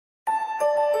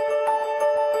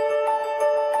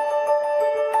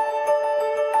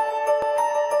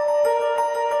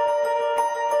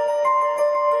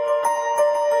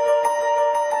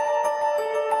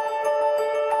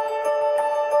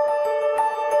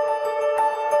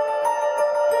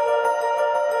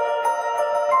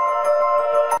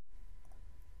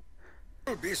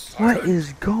What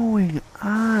is going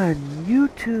on,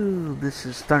 YouTube? This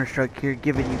is Thunderstruck here,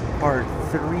 giving you part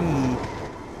 3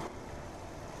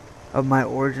 of my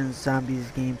Origins Zombies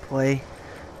gameplay.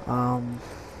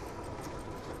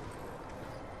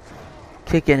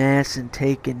 Kicking ass and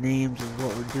taking names is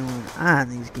what we're doing on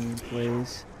these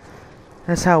gameplays.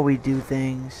 That's how we do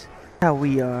things. How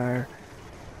we are.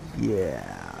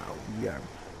 Yeah, we are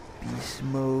beast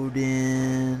mode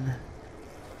in.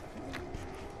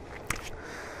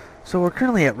 So we're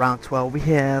currently at round 12. We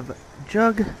have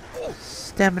Jug,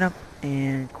 Stamina,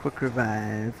 and Quick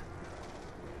Revive.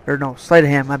 Or no, Sleight of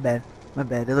Hand, my bad. My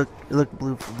bad. It looked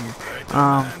blue from here.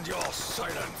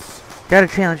 Got a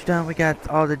challenge done. We got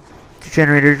all the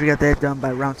generators. We got that done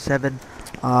by round 7.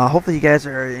 Hopefully you guys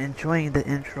are enjoying the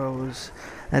intros.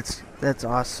 That's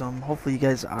awesome. Hopefully you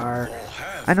guys are.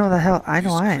 I know I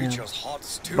am.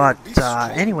 But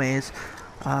anyways,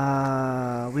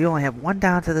 we only have one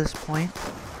down to this point.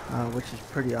 Which is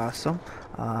pretty awesome.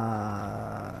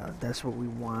 That's what we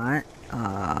want.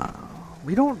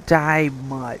 We don't die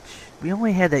much. We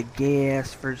only had that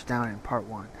gas first down in part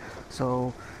 1.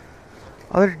 So,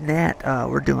 other than that,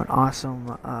 we're doing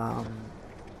awesome.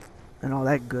 And all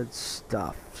that good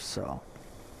stuff. So,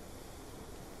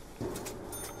 I'm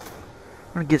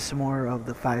going to get some more of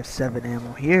the 5.7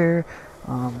 ammo here.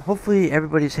 Hopefully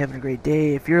everybody's having a great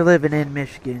day. If you're living in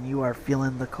Michigan, you are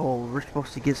feeling the cold. We're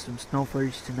supposed to get some snow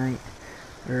flurries tonight,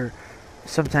 or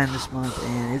sometime this month,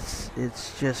 and it's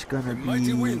just gonna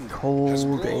be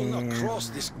cold, and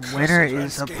winter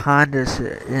is upon us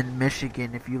in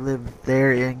Michigan. If you live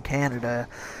there in Canada,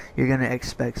 you're gonna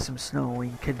expect some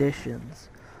snowing conditions.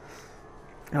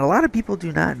 And a lot of people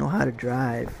do not know how to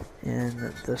drive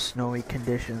in the snowy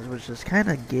conditions, which is kind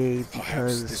of gay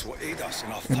because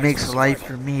it makes life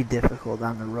for me difficult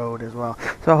on the road as well.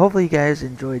 So hopefully you guys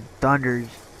enjoyed Thunder's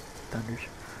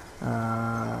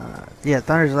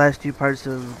last 2 parts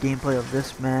of gameplay of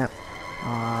this map.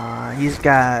 He's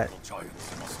got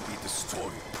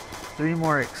 3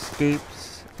 more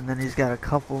escapes, and then he's got a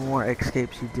couple more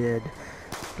escapes he did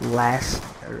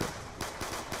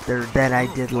that I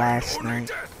did last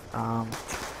night.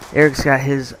 Eric's got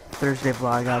his Thursday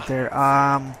vlog out there.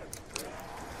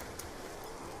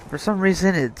 For some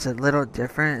reason it's a little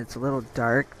different. It's a little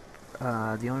dark.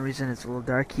 The only reason it's a little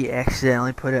dark, he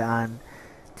accidentally put it on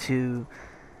to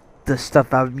the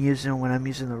stuff I'm using when I'm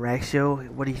using the Raxio.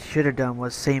 What he should have done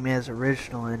was same as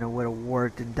original, and it would have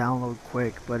worked and download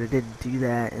quick, but it didn't do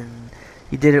that, and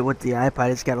he did it with the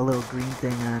iPod. It's got a little green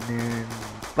thing on there,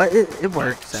 but it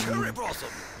works. I mean,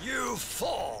 you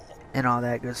fall. And all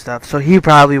that good stuff. So he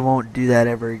probably won't do that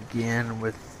ever again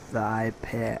with the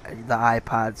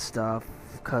iPod stuff,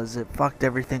 because it fucked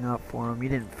everything up for him. He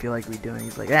didn't feel like redoing it.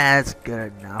 He's like, it's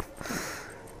good enough.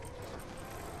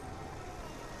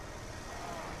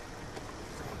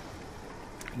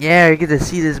 Yeah, you get to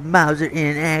see this Mauser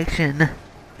in action. This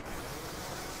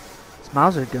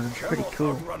Mauser gun's pretty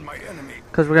cool,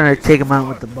 because we're gonna take him out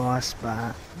with the boss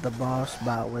spot.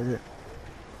 With it.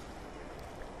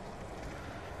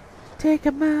 Take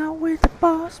him out with the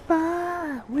boss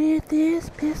spot with this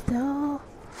pistol.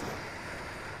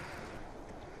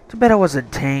 Too bad I wasn't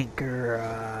Tank or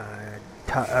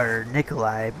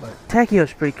Nikolai, but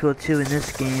Takio's pretty cool too in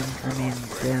this game. I mean,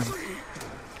 damn.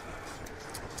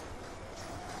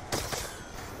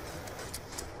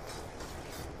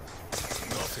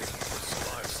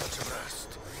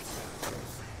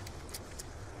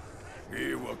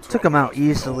 Took him out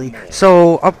easily.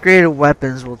 So upgraded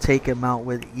weapons will take him out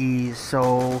with ease.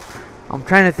 So I'm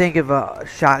trying to think of a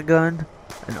shotgun.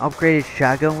 An upgraded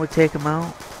shotgun would take him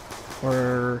out,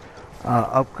 or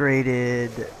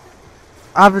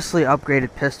obviously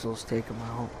upgraded pistols take him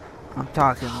out. I'm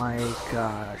talking like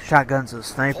shotguns and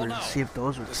snipers. See if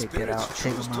those would take him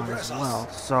out as well.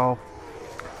 So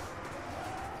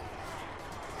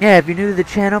yeah, if you're new to the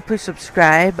channel, please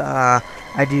subscribe.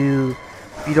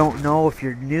 If you don't know, if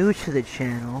you're new to the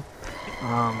channel,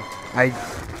 I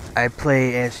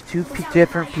play as 2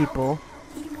 different people.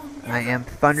 I am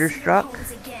Thunderstruck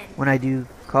when I do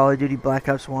Call of Duty Black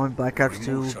Ops 1, Black Ops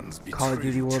 2, Call of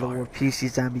Duty World of War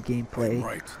PC zombie gameplay,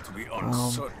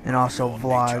 and also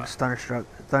vlogs,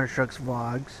 Thunderstruck's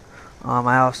vlogs.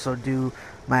 I also do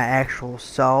my actual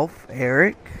self,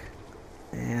 Eric,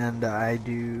 and I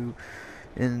do,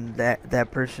 and that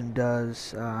person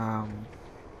does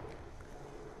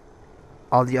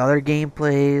all the other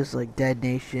gameplays like Dead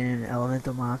Nation,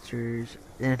 Elemental Monsters,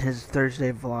 and his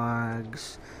Thursday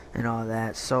vlogs and all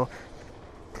that. So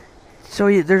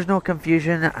there's no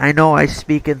confusion. I know I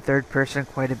speak in third person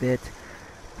quite a bit.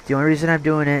 The only reason I'm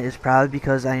doing it is probably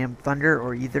because I am Thunder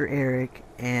or either Eric,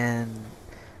 and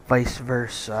vice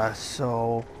versa.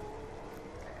 So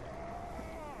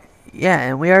yeah,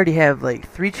 and we already have like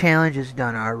 3 challenges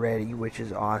done already, which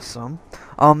is awesome.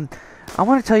 I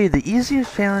want to tell you the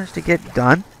easiest challenge to get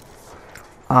done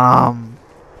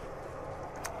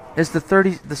is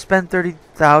the spend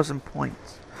 30,000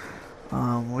 points.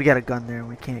 We got a gun there and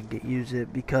we can't use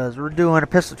it because we're doing a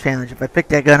pistol challenge. If I pick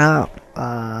that gun up,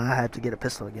 I have to get a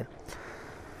pistol again.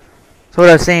 So what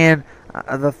I was saying,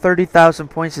 the 30,000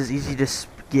 points is easy to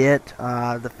get.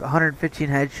 The 115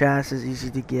 headshots is easy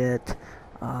to get.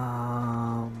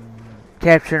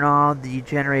 Capturing all the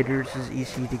generators is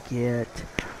easy to get.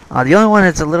 The only one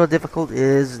that's a little difficult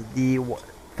is the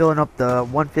filling up the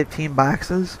 115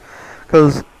 boxes,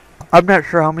 because I'm not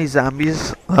sure how many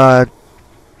zombies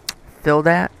fill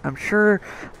that. I'm sure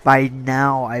by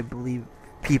now, I believe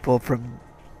people from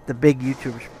the big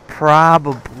YouTubers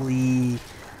probably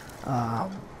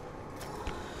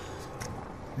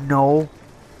know.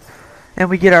 And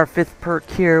we get our 5th perk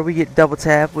here. We get double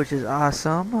tap, which is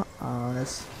awesome.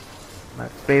 That's my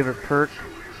favorite perk.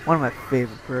 One of my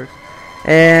favorite perks.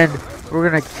 And we're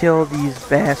gonna kill these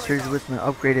bastards with my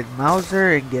upgraded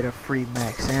Mauser and get a free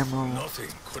max ammo. Nothing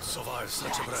could survive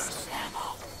such a breath.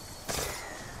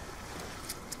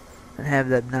 And have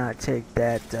them not take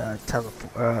that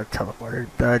teleporter,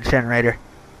 the generator.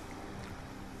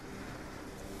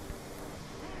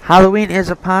 Halloween is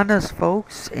upon us,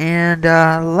 folks, and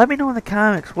let me know in the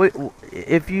comments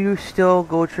if you still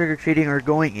go trick-or-treating or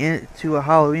going into a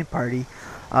Halloween party.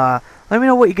 Let me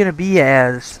know what you're going to be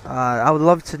as. I would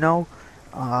love to know.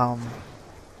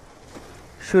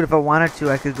 Shoot, if I wanted to,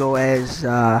 I could go as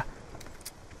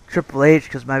Triple H,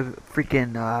 because my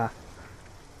freaking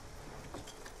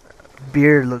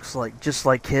beard looks like just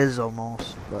like his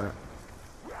almost, but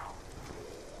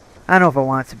I don't know if I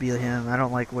want to be him. I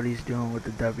don't like what he's doing with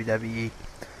the WWE.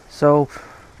 So,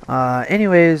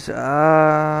 anyways, we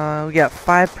got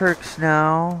 5 perks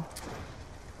now.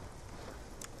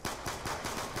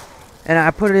 And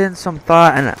I put in some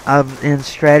thought and in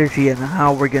strategy and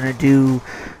how we're going to do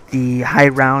the high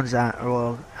rounds on,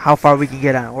 well, how far we can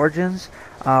get on Origins.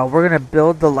 We're going to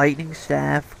build the lightning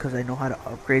staff because I know how to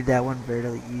upgrade that one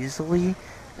very easily.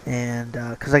 And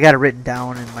because I got it written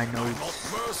down in my notes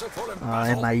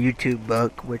in my YouTube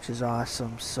book, which is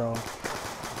awesome. So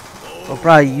we'll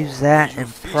probably use that,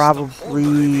 and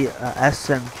probably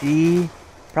SMG.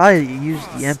 Probably use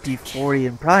the MP40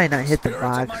 and probably not hit the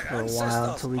box for a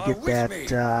while until we get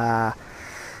that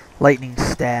lightning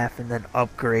staff and then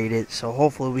upgrade it. So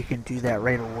hopefully we can do that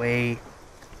right away.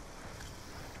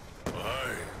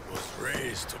 I was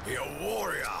raised to be a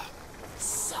warrior.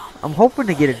 I'm hoping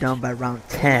to get it done by round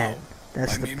 10.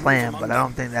 That's the plan, but I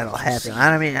don't think that'll happen.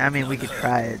 I mean, we could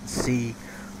try it and see.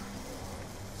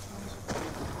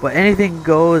 But anything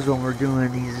goes when we're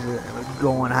doing these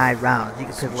going high rounds. You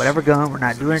can pick whatever gun. We're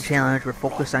not doing a challenge. We're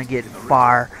focused on getting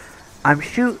far. I'm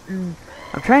trying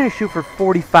to shoot for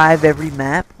 45 every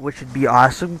map, which would be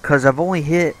awesome because I've only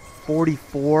hit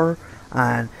 44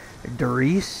 on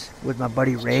Doris with my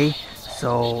buddy Ray.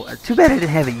 So, too bad I didn't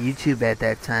have a YouTube at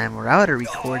that time, or I would have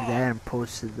recorded that and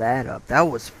posted that up. That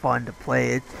was fun to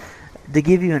play. To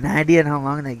give you an idea on how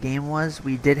long that game was,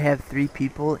 we did have 3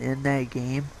 people in that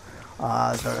game.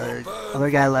 The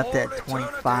other guy left at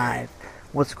 25.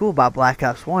 What's cool about Black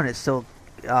Ops 1 is still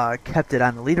kept it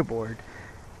on the leaderboard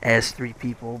as 3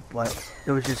 people, but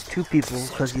it was just 2 people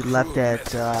because he left at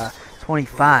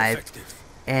 25.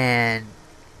 And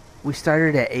we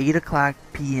started at 8 o'clock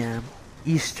p.m.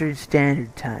 Eastern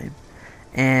Standard Time,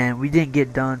 and we didn't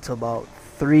get done till about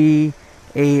 3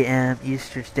 a.m.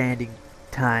 Eastern Standard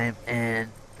Time, and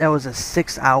that was a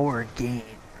 6-hour game.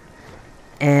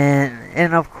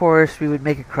 And of course we would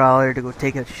make a crawler to go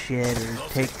take a shit or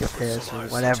take a piss or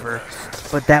whatever,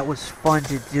 but that was fun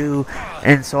to do.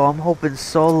 And so I'm hoping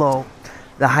solo,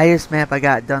 the highest map I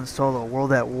got done solo,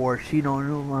 World at War, Shino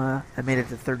Numa, I made it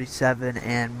to 37,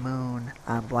 and Moon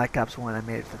on Black Ops 1, I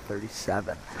made it to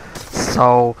 37.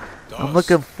 So I'm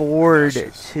looking forward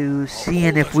to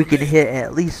seeing if we can hit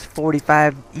at least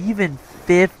 45, even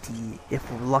 50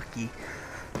 if we're lucky.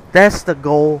 That's the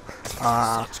goal,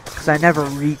 because I never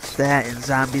reached that in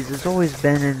zombies. It's always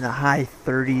been in the high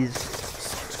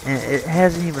 30s, and it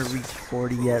hasn't even reached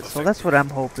 40 yet. So that's what I'm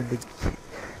hoping to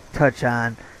touch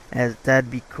on, as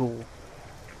that'd be cool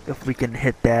if we can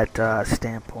hit that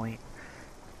standpoint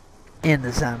in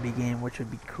the zombie game, which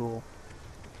would be cool.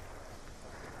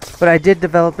 But I did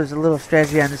develop as a little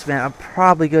strategy on this map. I'm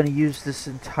probably going to use this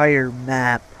entire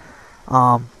map.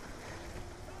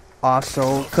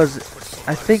 Also, because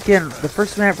I think in the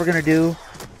first map we're going to do,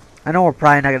 I know we're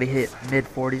probably not going to hit mid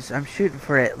 40s. I'm shooting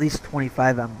for at least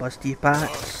 25 on Busty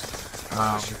Pots.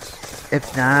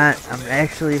 If not, I'm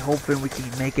actually hoping we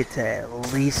can make it to at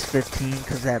least 15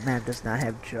 because that map does not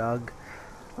have jug.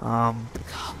 And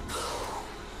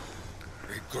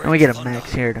we get a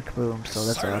max here to Kaboom, so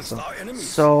that's awesome.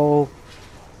 So,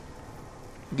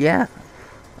 yeah.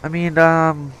 I mean,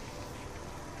 the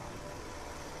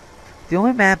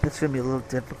only map that's going to be a little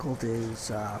difficult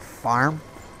is Farm.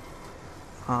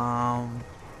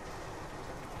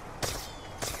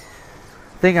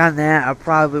 Thing on that, I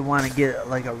probably want to get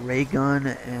like a ray gun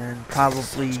and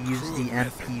probably use the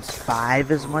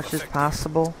MP5 as much as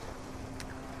possible,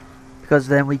 because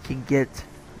then we can get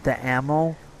the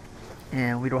ammo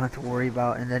and we don't have to worry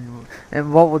about. And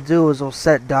what we'll do is we'll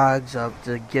set dogs up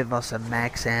to give us a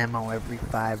max ammo every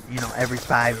every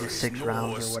 5 to 6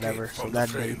 rounds or whatever. So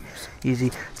that'd be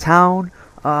easy. Town,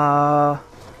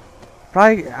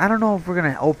 probably, I don't know if we're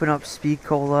going to open up Speed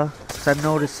Cola, because I've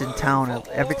noticed in town,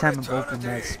 every time I've opened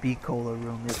that Speed Cola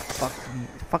room, it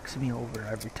fucks me over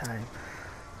every time.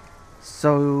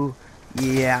 So,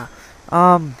 yeah.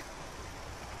 And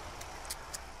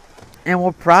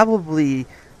we'll probably,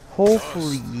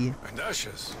 hopefully,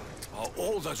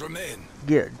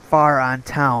 get far on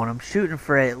town. I'm shooting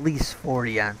for at least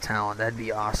 40 on town. That'd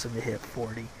be awesome to hit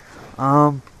 40.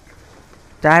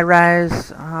 Die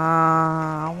Rise,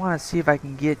 I want to see if I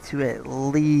can get to at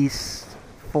least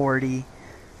 40.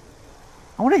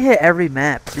 I want to hit every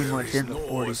map pretty much in the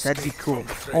 40s. That'd be cool.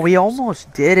 Well, we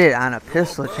almost did it on a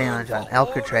pistol challenge on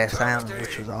Alcatraz Island,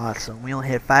 which was awesome. We only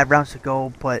had 5 rounds to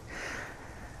go, but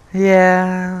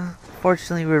yeah,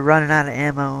 fortunately we were running out of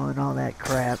ammo and all that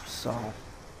crap, so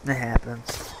it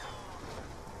happens.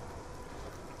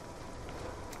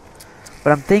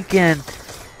 But I'm thinking,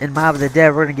 in Mob of the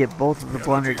Dead, we're going to get both of the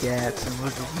Blundergats, and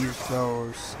we'll just use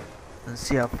those and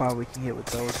see how far we can get with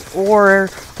those. Or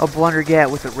a Blundergat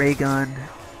with a ray gun,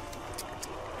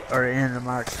 or in the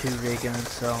Mark II ray gun,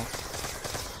 so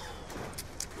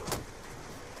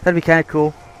that'd be kind of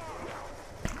cool.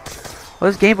 Well,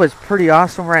 this game was pretty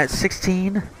awesome. We're at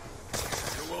 16.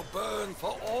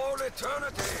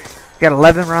 Got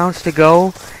 11 rounds to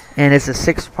go, and it's a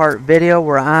 6-part video.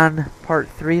 We're on part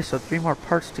 3, so 3 more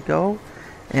parts to go.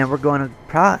 And we're going to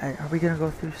are we going to go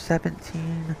through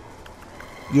 17?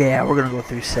 Yeah, we're going to go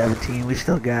through 17. We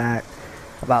still got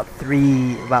about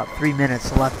 3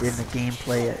 minutes left in the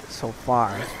gameplay so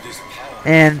far.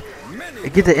 And I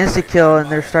get the insta kill, and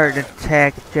they're starting to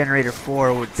attack Generator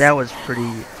 4. That was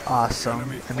pretty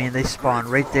awesome. I mean, they spawned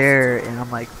right there, and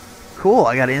I'm like, cool,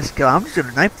 I got an insta kill. I'm just going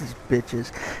to knife these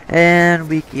bitches. And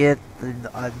we get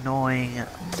the annoying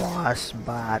boss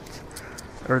bot,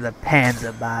 or the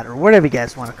Panzer bot, or whatever you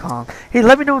guys want to call him. Hey,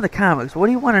 let me know in the comments, what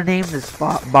do you want to name this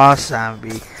boss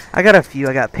zombie? I got a few.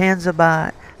 I got Panzer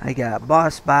bot, I got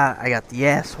boss bot, I got the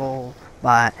asshole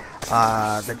bot,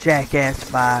 the jackass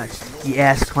bot, the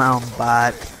ass clown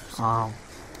bot.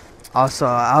 Also,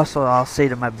 I'll say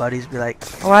to my buddies, be like,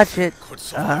 watch it,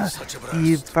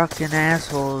 you fucking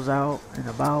assholes out and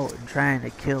about and trying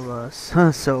to kill us.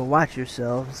 So watch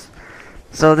yourselves.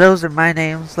 So those are my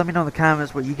names. Let me know in the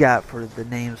comments what you got for the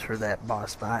names for that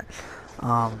boss bot.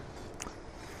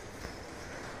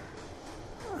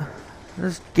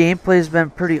 This gameplay has been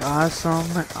pretty awesome.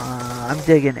 I'm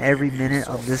digging every minute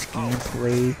of this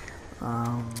gameplay.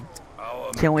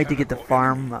 Can't wait to get the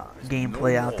farm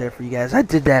gameplay out there for you guys. I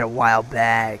did that a while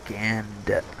back, and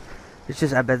it's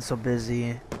just I've been so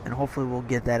busy, and hopefully we'll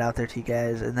get that out there to you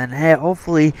guys, and then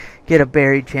hopefully get a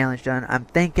buried challenge done. I'm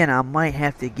thinking I might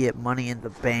have to get Money in the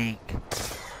Bank,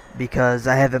 because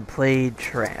I haven't played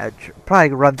probably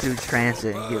run through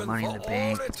Transit and get Money in the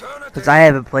Bank, because I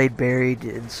haven't played Buried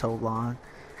in so long,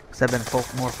 because I've been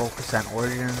more focused on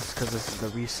Origins, because this is the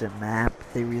recent map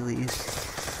they released.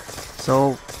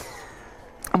 So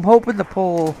I'm hoping to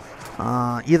pull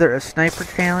either a sniper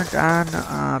challenge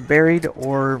on Buried,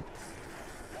 or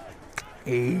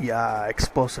a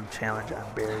explosive challenge on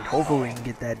Buried. Hopefully we can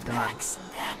get that done.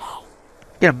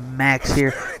 Get a max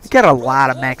here. We got a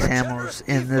lot of max ammos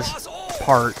in this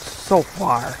part so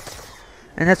far,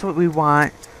 and that's what we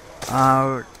want.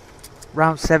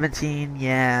 Round 17,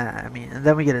 yeah. I mean, and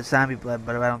then we get a zombie blood,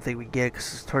 but I don't think we get it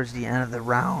because it's towards the end of the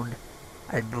round,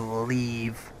 I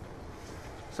believe.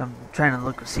 So I'm trying to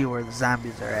look and see where the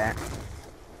zombies are at,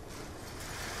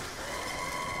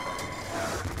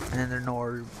 and they're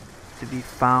nowhere to be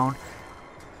found.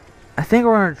 I think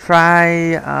we're going to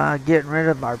try getting rid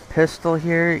of our pistol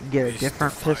here and get a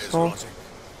different pistol. I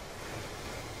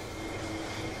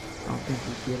don't think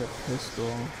we get a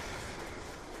pistol.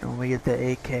 And we get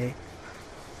the AK.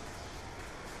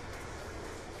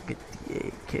 Get the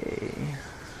AK.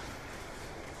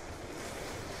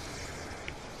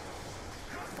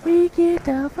 We get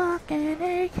the fucking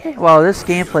AK. Well, this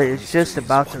gameplay is just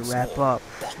about to wrap up.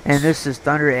 And this is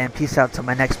Thunder, and peace out till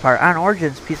my next part on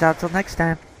Origins. Peace out till next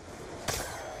time.